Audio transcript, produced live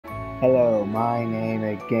Hello, my name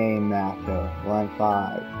is Game Master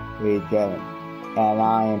 1537, and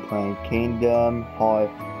I am playing Kingdom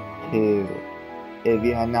Hearts 2. If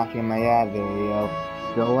you have not seen my other video,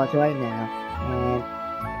 go watch right now, and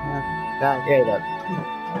that's it up.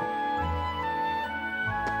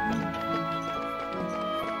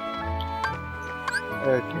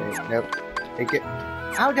 Okay, nope. Take it.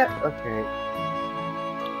 How that? Okay.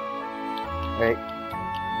 Wait.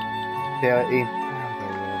 There,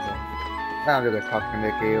 I'm gonna talk to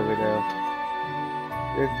Mickey over there.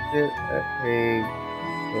 This is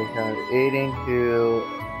because eating to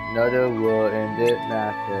another world in this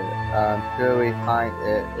master. I'm sure we find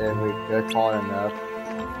it if we search hard enough.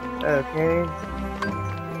 Okay.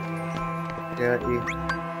 There is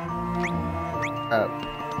up.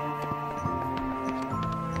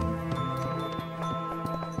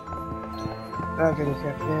 I'm gonna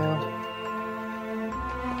step down.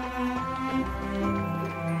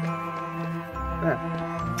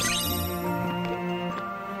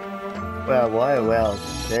 Well, why well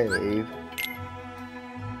save?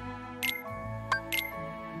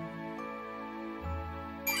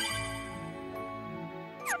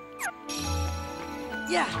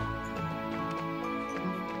 Yeah.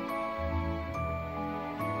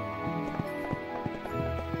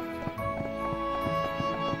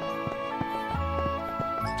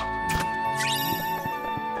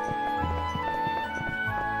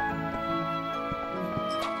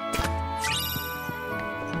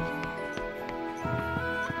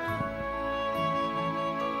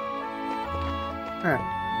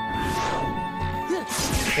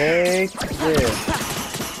 Take this.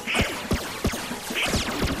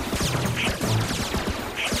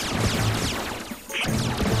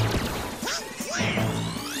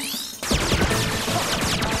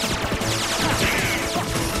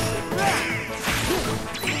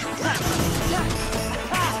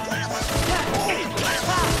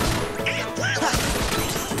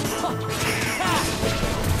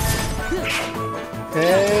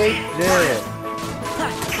 Take this.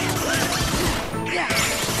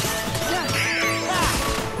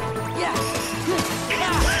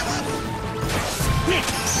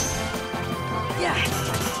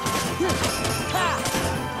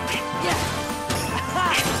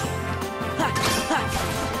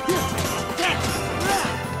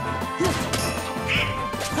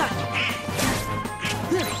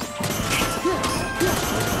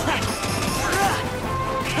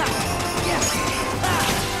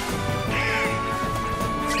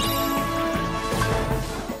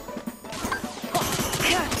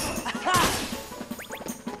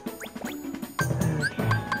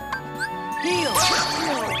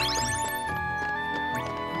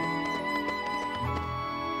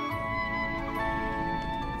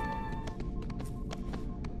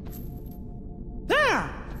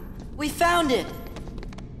 We found it!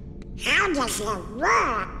 How does it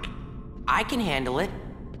work? I can handle it.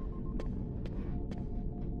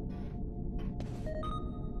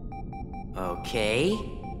 Okay.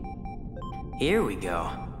 Here we go.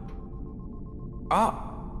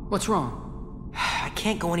 Oh, What's wrong? I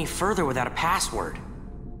can't go any further without a password.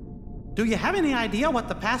 Do you have any idea what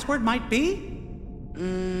the password might be?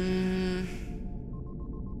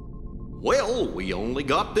 Well, we only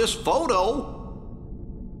got this photo.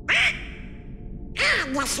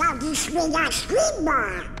 I saw this with a screen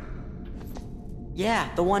bar.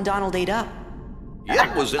 Yeah, the one Donald ate up.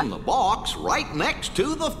 It was in the box right next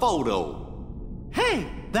to the photo.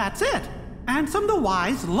 Hey, that's it. Ansem the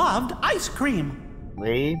Wise loved ice cream.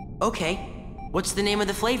 Leave. Okay, what's the name of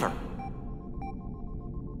the flavor?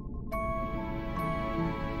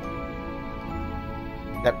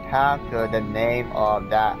 The password, the name of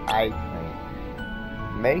that ice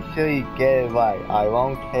cream. Make sure you get it right. I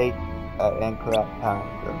won't take an incorrect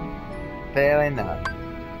password. Fair enough.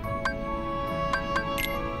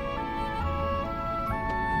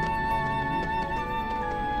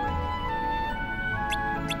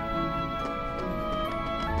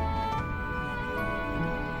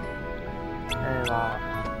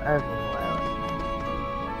 Everywhere.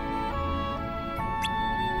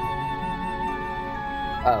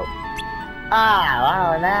 Oh.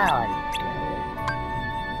 Ah, well, now I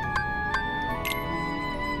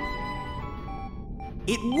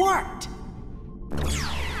It worked!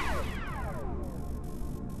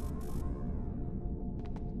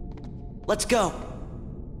 Let's go.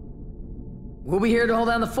 We'll be here to hold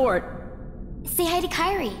down the fort. Say hi to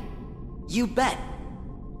Kairi. You bet.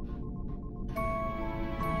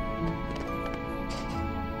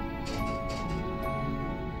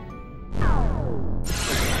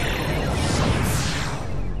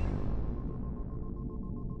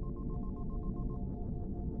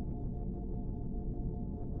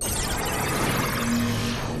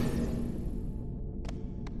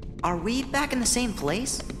 Are we back in the same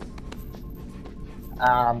place?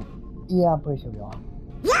 Yeah, I'm pretty sure we are.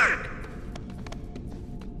 Yeah!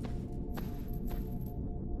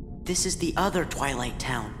 This is the other Twilight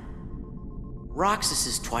Town.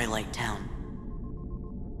 Roxas's Twilight Town.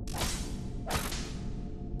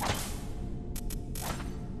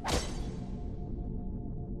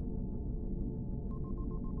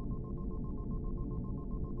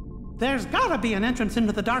 There's gotta be an entrance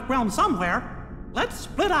into the Dark Realm somewhere. Let's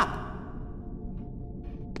split up.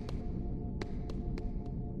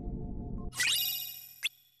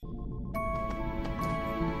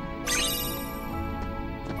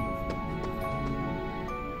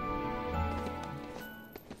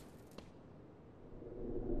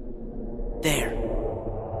 There.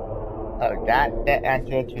 Oh, that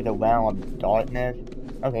entered to the realm of darkness?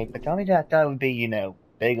 Okay, but tell me that that would be, you know,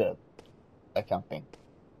 bigger or something.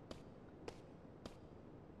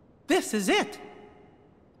 This is it.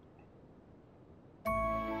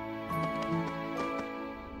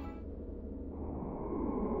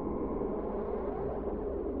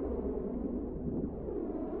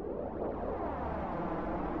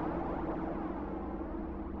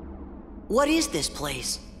 What is this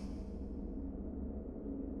place?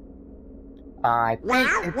 I think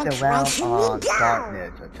Well, it's which the realm way should we of go?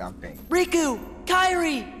 darkness or something. Riku!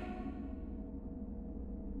 Kairi!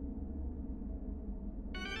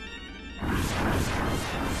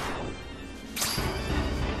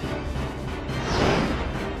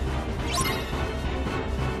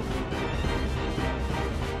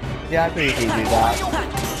 Yeah, I could easily do that.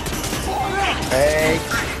 Hey,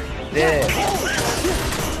 this.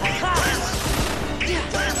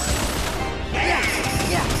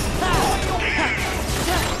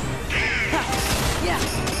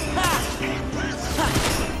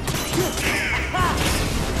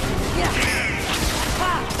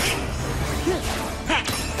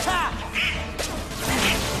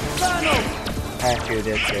 Let's do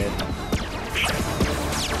this shit.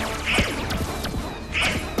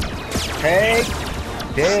 Take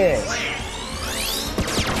this.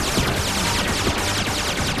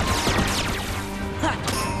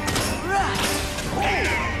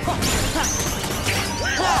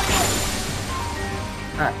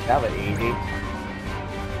 That was easy.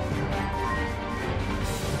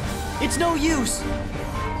 It's no use!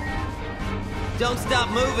 Don't stop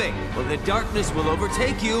moving, or the darkness will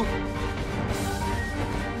overtake you.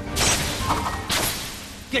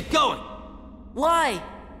 Get going! Why?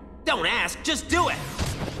 Don't ask, just do it!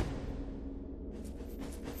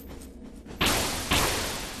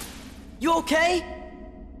 You okay?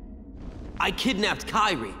 I kidnapped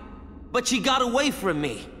Kairi, but she got away from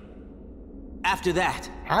me. After that,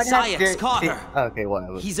 How did I Saïx caught her. Okay,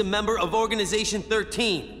 whatever. He's a member of Organization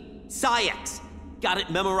 13. Saïx. Got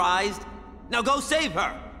it memorized? Now go save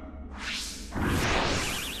her!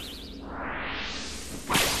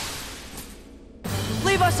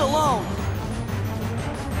 Leave us alone!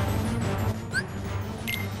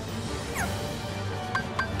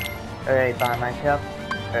 Alright, by myself.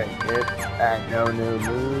 Alright, good. No new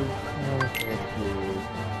move. Okay, move.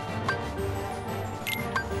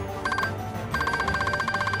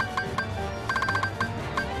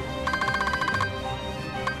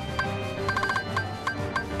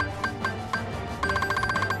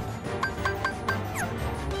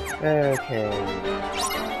 Okay.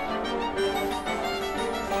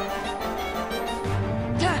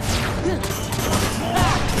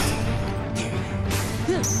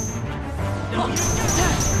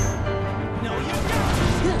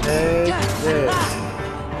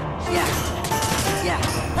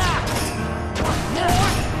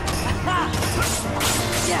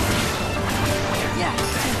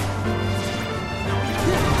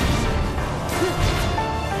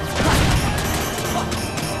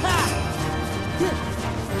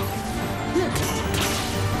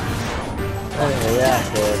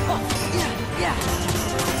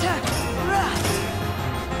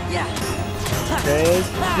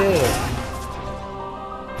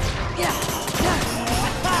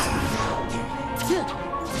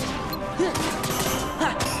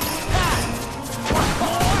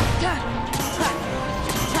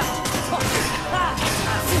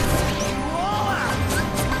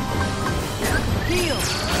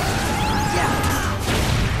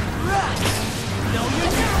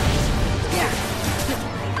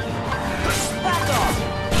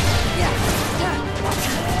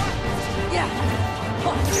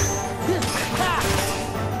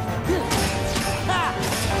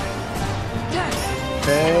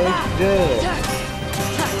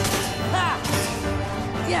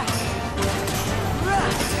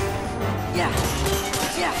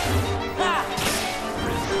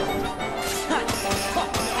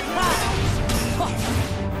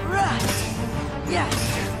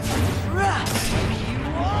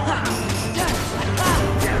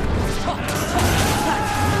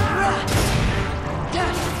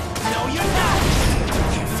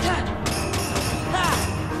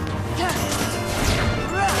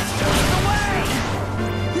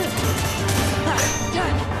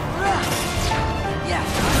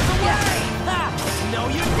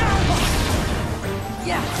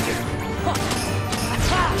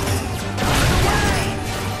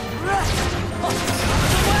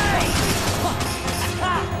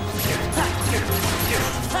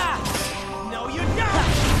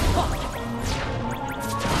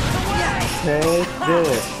 Take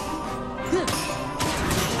this.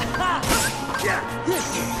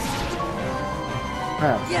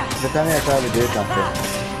 Huh. The time I tried to do something.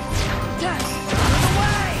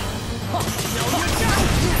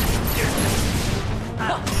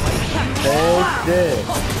 Take this.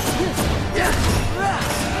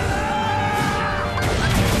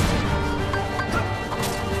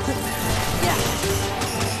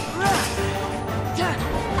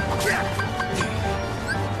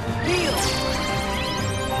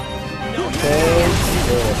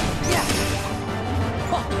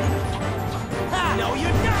 No, you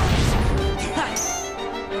don't!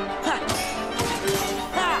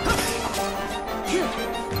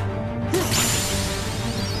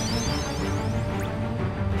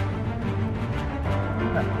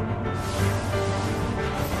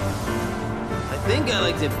 I think I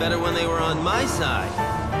liked it better when they were on my side.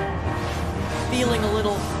 Feeling a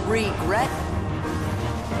little regret?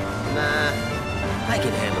 Nah, I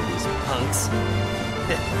can handle these punks.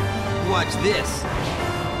 Watch this.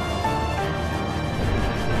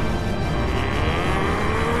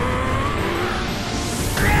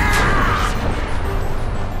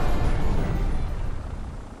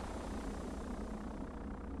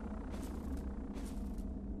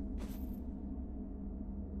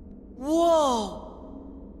 Whoa!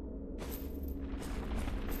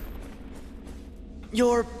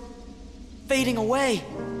 You're fading away.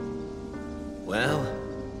 Well,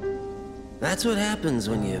 that's what happens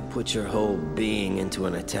when you put your whole being into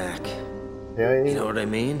an attack. You know what I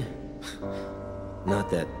mean? Not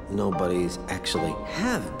that nobodies actually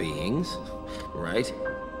have beings, right?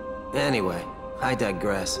 Anyway, I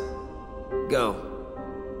digress.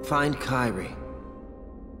 Go. Find Kairi.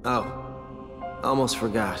 Oh, almost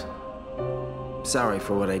forgot. Sorry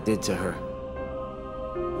for what I did to her.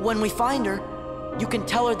 When we find her, you can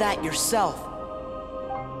tell her that yourself.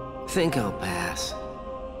 Think I'll pass.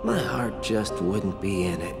 My heart just wouldn't be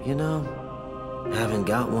in it, you know? Haven't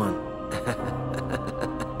got one.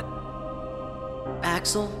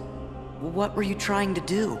 Axel, what were you trying to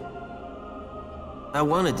do? I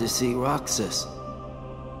wanted to see Roxas.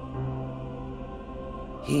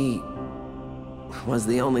 He was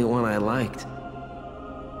the only one I liked.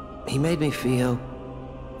 He made me feel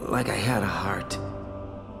like I had a heart.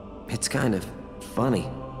 It's kind of funny.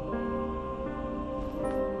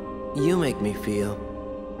 You make me feel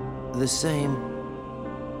the same.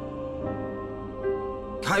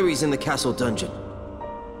 Kairi's in the castle dungeon.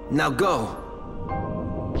 Now go!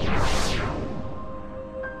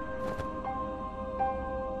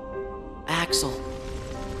 Axel.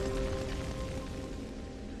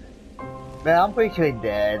 Man, I'm pretty sure he's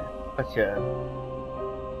dead. For sure.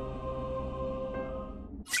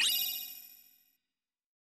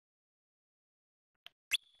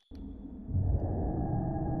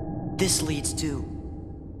 This leads to...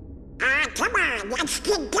 Come on, let's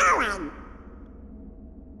get going.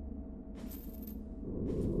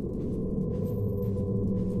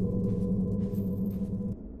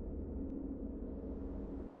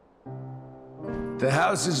 The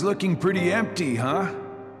house is looking pretty empty, huh?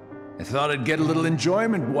 I thought I'd get a little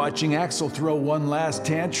enjoyment watching Axel throw one last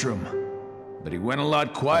tantrum. But he went a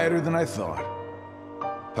lot quieter than I thought.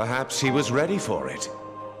 Perhaps he was ready for it.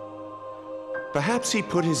 Perhaps he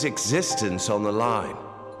put his existence on the line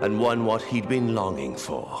and won what he'd been longing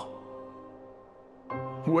for.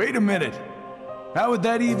 Wait a minute. How would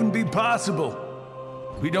that even be possible?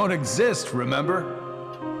 We don't exist, remember?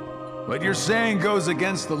 What you're saying goes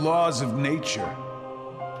against the laws of nature.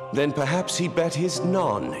 Then perhaps he bet his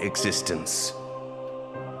non-existence.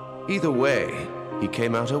 Either way, he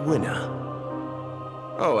came out a winner.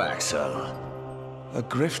 Oh, Axel. A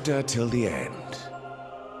grifter till the end.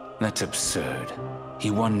 That's absurd.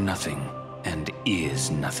 He won nothing, and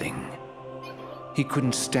is nothing. He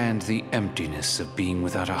couldn't stand the emptiness of being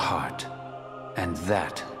without a heart, and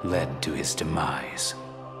that led to his demise.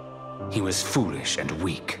 He was foolish and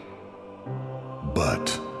weak.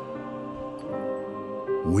 But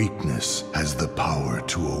weakness has the power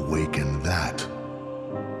to awaken that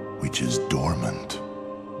which is dormant.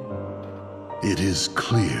 It is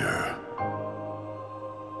clear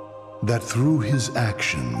that through his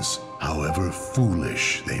actions, however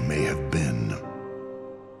foolish they may have been,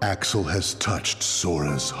 Axel has touched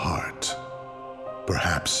Sora's heart.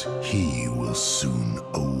 Perhaps he will soon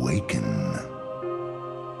awaken.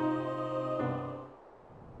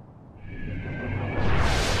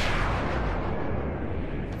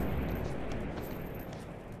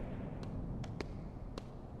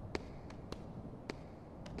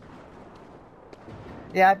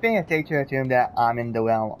 Yeah, I think it's safe to assume that I'm in the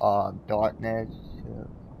realm of darkness.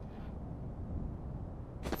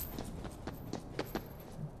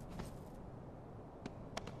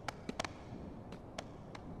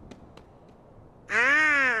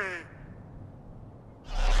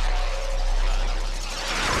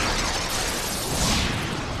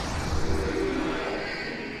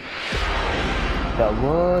 The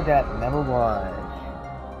world that never was.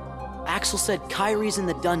 Axel said Kairi's in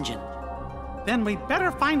the dungeon. Then we'd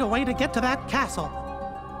better find a way to get to that castle.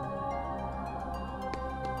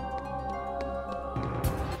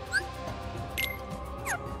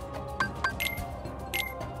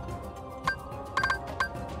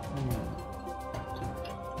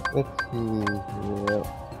 Let's see here.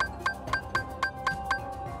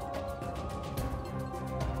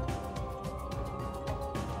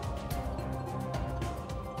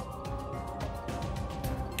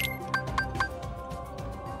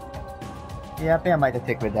 Yeah, I think I might just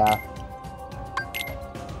stick with that.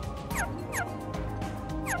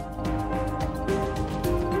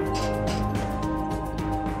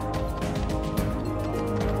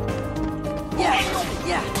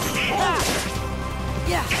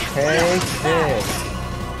 Take this.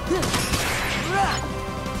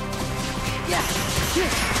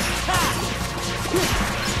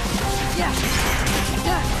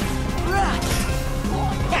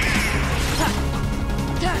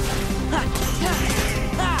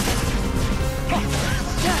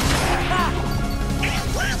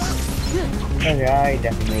 Okay, I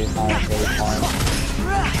definitely found a great point.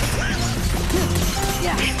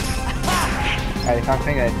 Alright, if I'm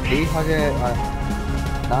thinking 300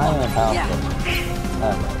 9,000.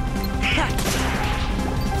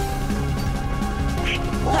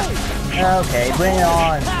 Okay, bring it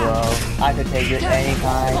on, bro. I could take it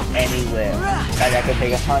anytime, anywhere. Like I could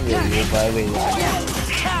take 100 of you for every life.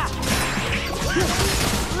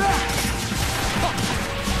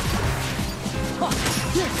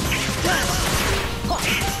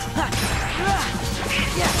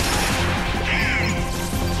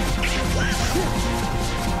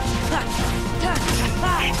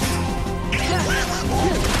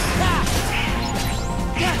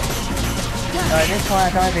 This one I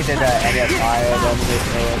kind of think that the end of fire than this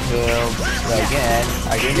too. But again,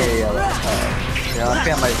 I think they, you know, I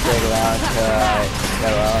think I might stick around to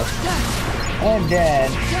go up. And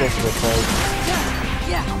then, just replace.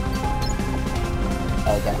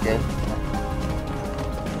 Oh, that's it.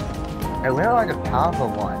 Hey, where are the powerful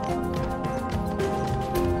ones?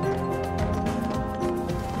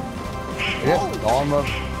 Is it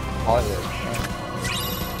almost harder?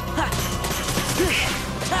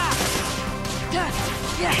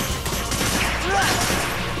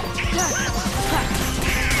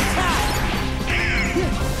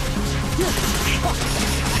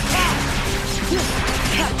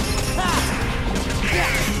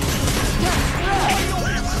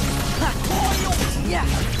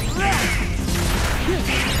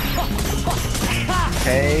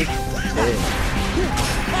 Take this.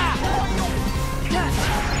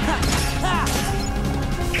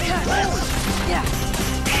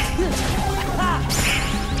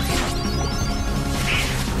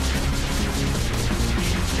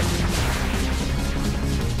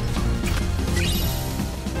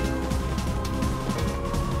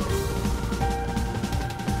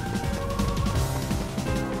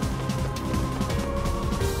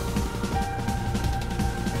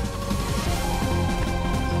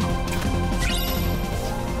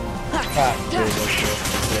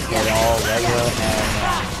 Get it all regular and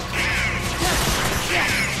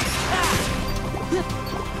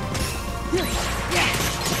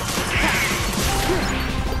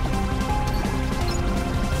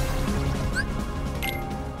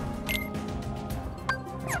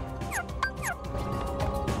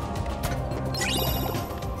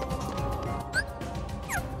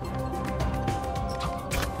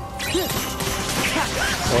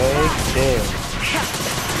take this.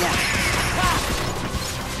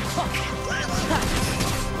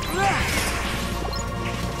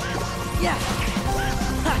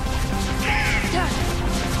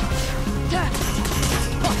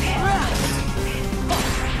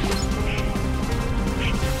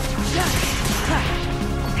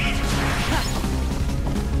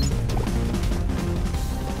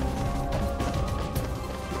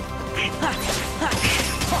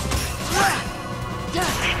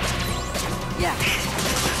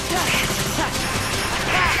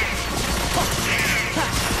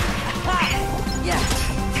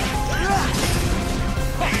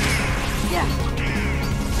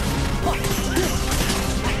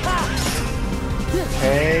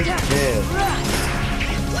 Take this.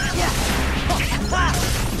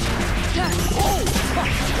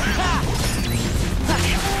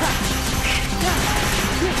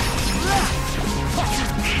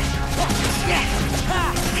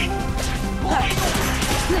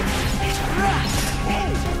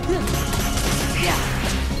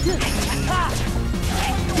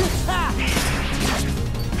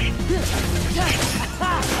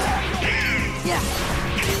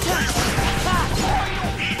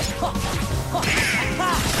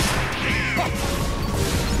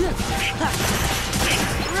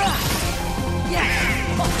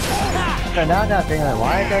 So now that I'm thinking, like,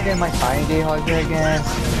 why did I get my tiny D hardware again?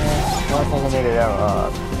 Once I made it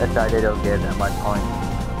out, decided to get that much points.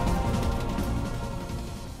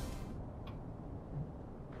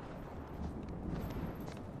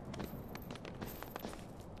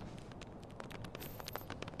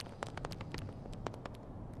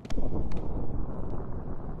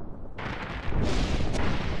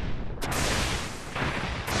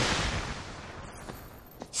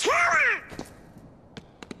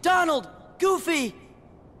 Donald! Goofy!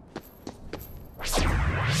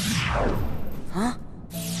 Huh?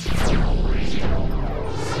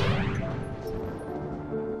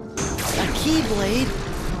 A Keyblade?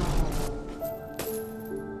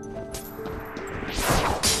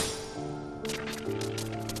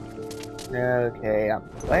 Okay,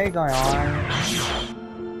 what is going on?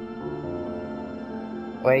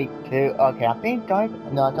 Wait, two. Okay, I think I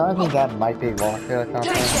don't think that might be Walker or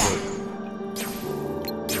something.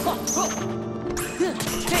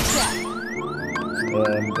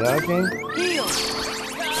 Dodging? Heal!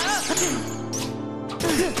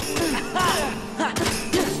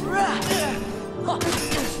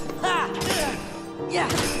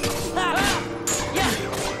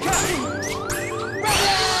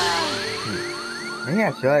 Maybe I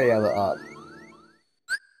should level up.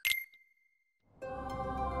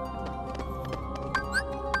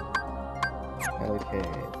 Okay.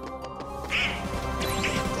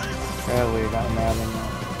 Oh, we got another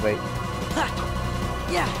one. Wait.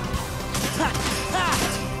 Yeah.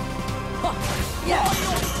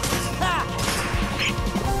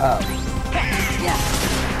 Oh. Yeah.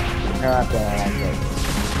 No, that's what I like.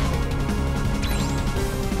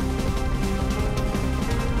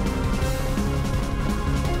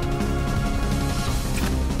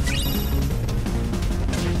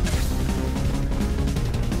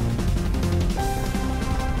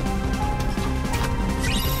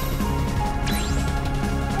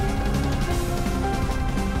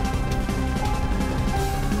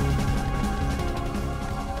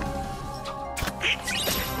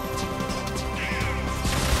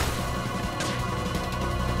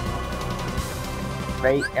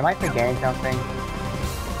 Wait, am I forgetting something?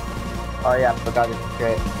 Oh yeah, I forgot this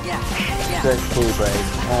shit. Good cool break.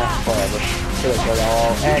 Whatever. Should have put it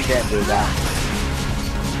all and didn't do that.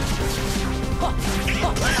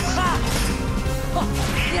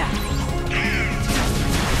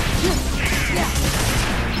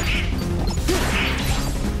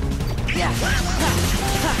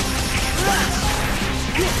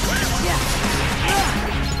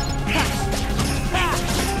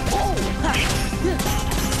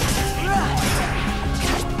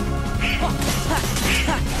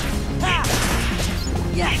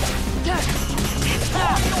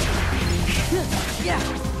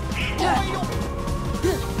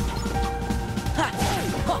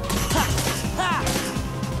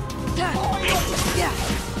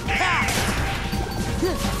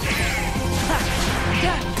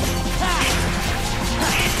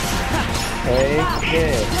 Take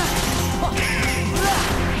it.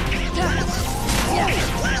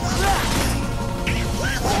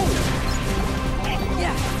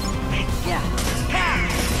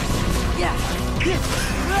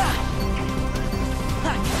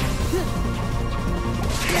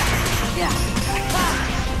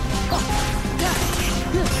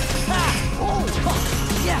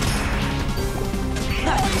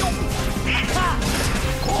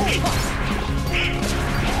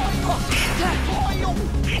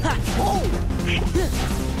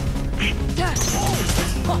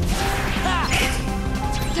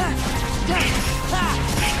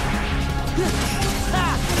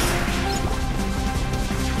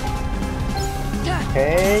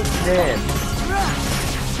 Take this.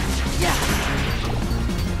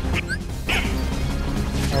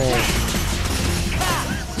 Hey.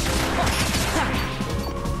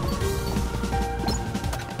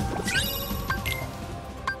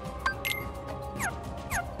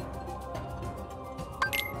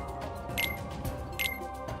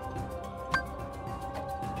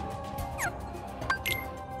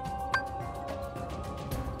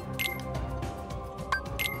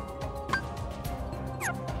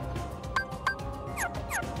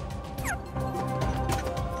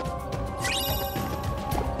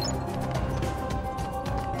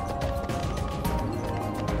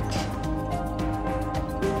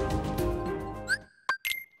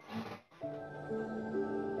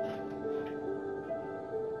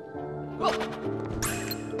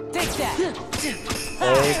 Take that!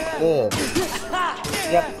 Very good.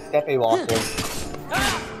 Yep, definitely walking.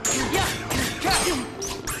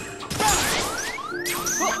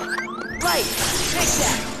 Right! Take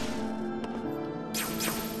that!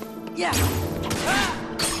 Yeah!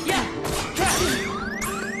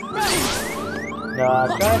 No, I'm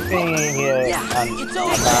trying to think here. I'm not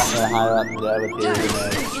gonna hire up the other two.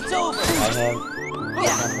 It's over!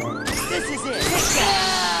 This is it! Take that!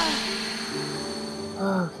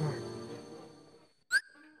 Okay.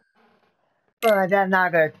 But that's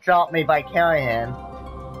not gonna drop me by killing him.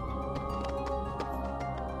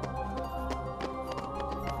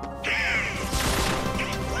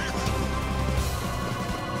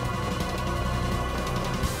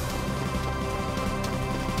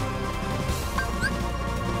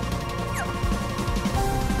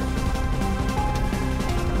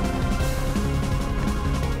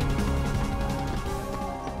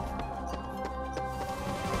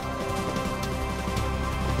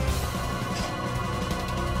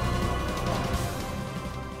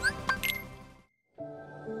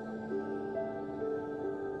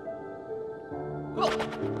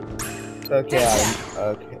 Okay,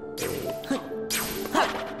 okay.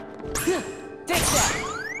 Take that!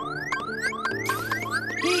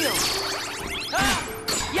 Heal!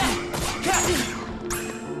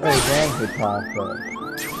 Hey, thank you, Papa.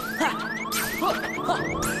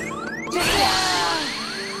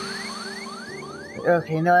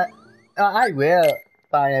 Okay, no, I will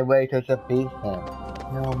find a way to defeat him,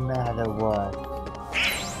 no matter what.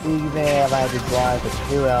 Even if I have to drive for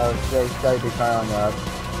 2 hours straight, start to turn up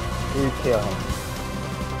to kill him.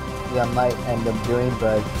 I might end up doing,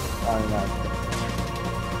 but I'm not.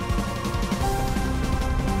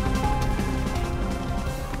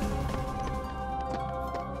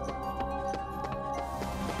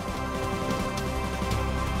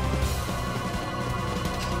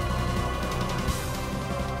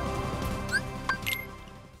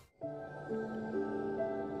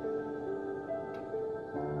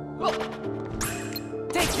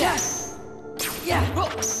 Take that! Yeah!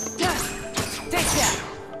 Take that!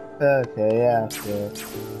 Okay, yeah, sure.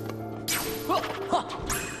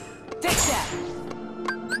 Take that!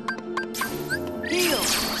 Heal!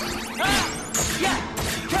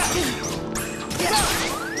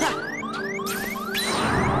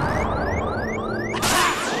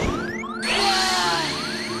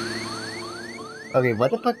 Okay,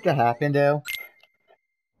 what the fuck just happened though?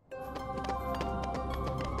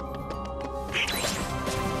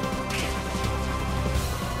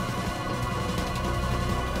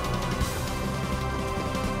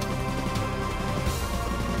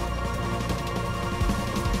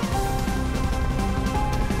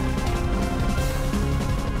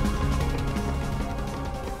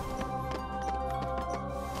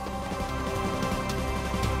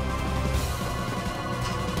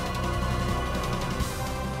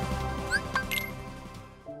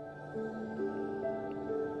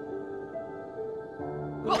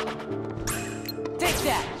 Take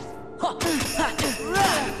that! Fuck.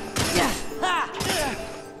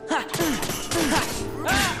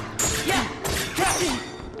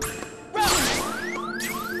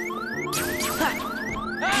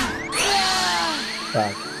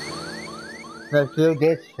 Let's do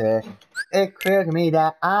this shit. It's clear to me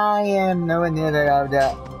that I am nowhere near the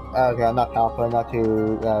okay, I'm not powerful enough to,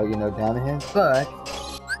 you know, damage him, but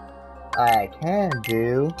I can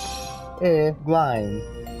do is grind.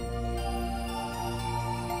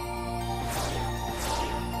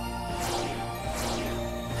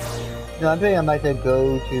 No, I think I might just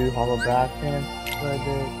go to Hollow Bastion for a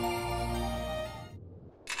bit.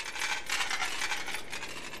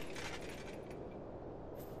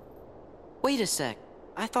 Wait a sec.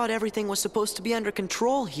 I thought everything was supposed to be under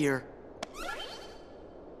control here.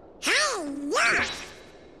 Hey, yeah!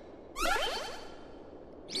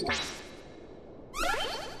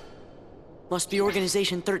 Must be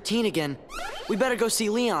Organization 13 again. We better go see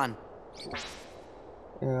Leon.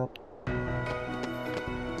 Yeah.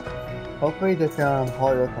 Hopefully this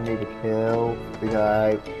harder for me to kill because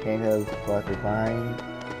I kind of got the vine.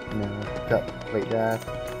 You know, stuff like that.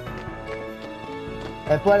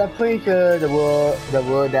 But I'm pretty sure the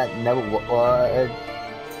world that never was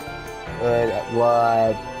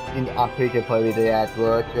I'm pretty sure probably that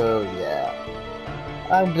world, so yeah.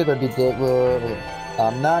 I'm just gonna be dead world.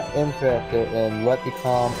 I'm not interested in what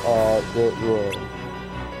becomes of this world.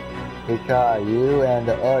 Because you and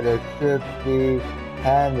the others should be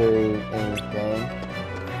handling anything.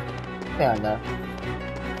 Fair enough.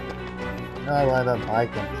 I want to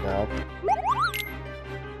bike himself.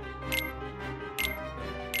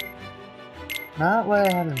 not what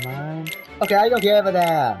I had in mind. Okay, I don't give a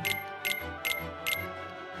damn.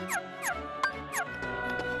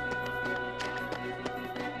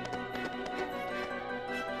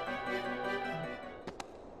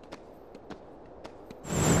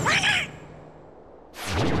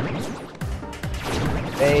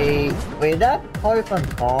 Wait, that probably from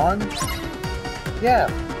Spawn? Yeah,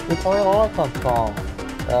 it's probably all from Spawn.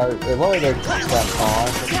 It really is from Spawn.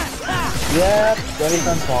 Yep, really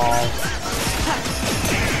from Spawn.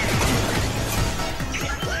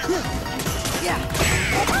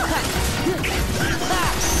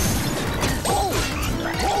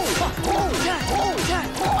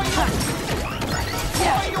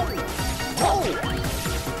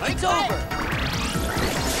 It's over!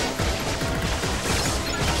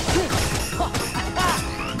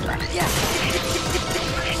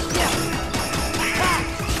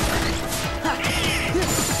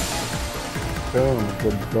 Boom,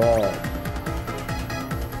 good job.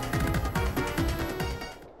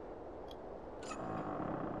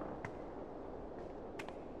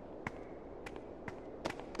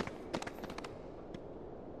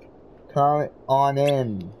 Come on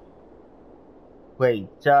in. Wait,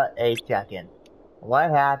 just a second. What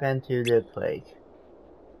happened to this place?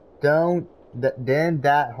 Didn't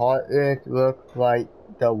that heartless look like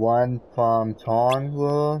the one from Tron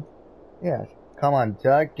World? Yes. Come on,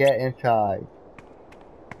 just get inside.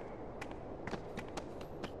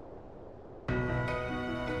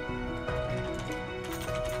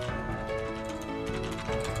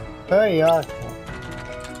 Hurry up.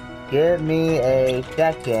 Give me a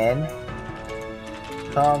second.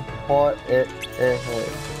 Come for it.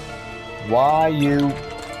 Why you?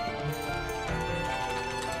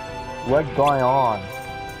 What's going on?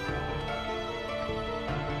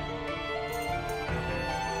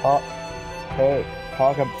 Oh, hey,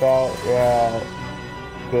 talk about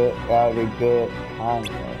good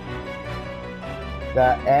content.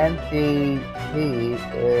 The MCP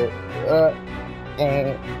is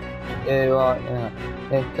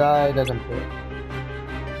inside the computer.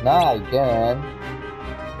 Not again.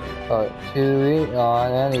 To eat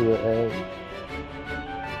on anyway.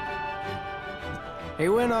 He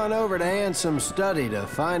went on over to Ansom's study to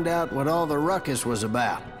find out what all the ruckus was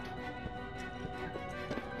about.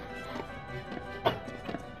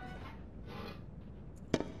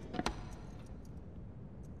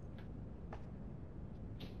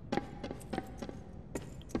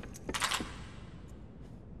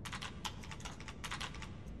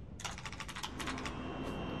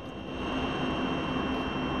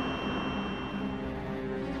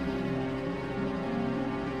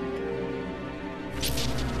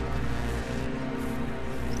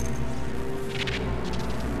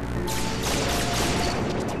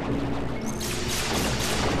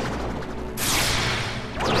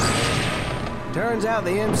 Turns out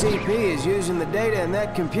the MCP is using the data in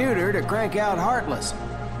that computer to crank out Heartless.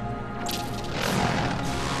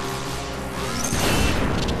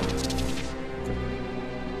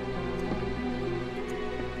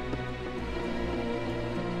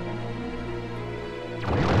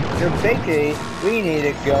 So basically, we need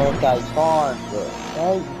to go to Tron first,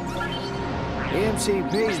 right? The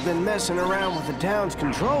MCP's been messing around with the town's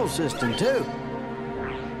control system, too.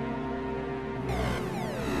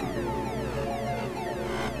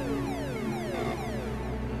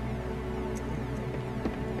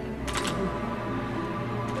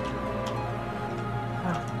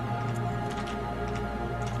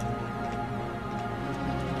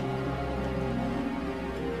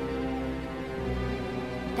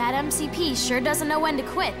 That MCP sure doesn't know when to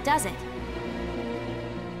quit, does it?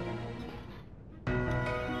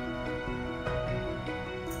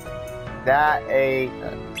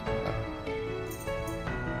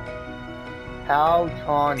 How's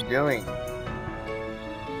Tron doing?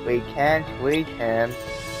 We can't reach him.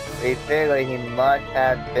 We figure he must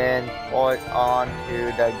have been put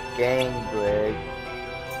onto the game bridge,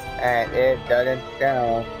 and it doesn't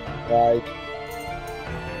sound like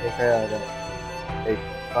it's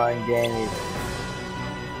fun game either.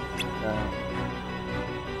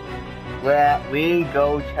 Well, we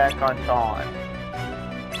go check on Tron.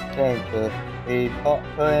 Thank you. We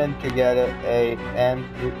putting together a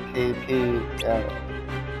MCP.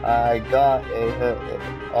 I got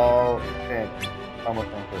all finished. Almost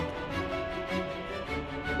complete.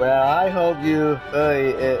 Well, I hope you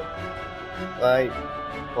hurry it right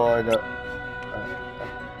for the.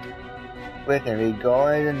 Listen, we're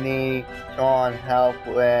going to need Tron help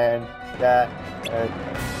when that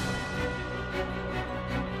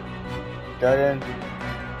doesn't.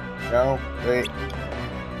 No,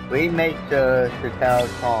 we make sure to tell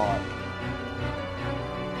Tron.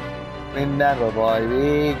 Remember, boy,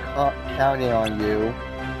 we counting on you.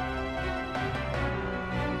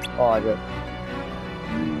 Oh, good.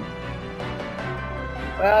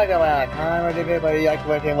 Well, come on, time with everybody like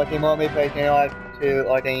working with the more me placing like to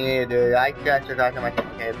or thing you do. I got to talk to myself.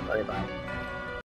 Okay, bye.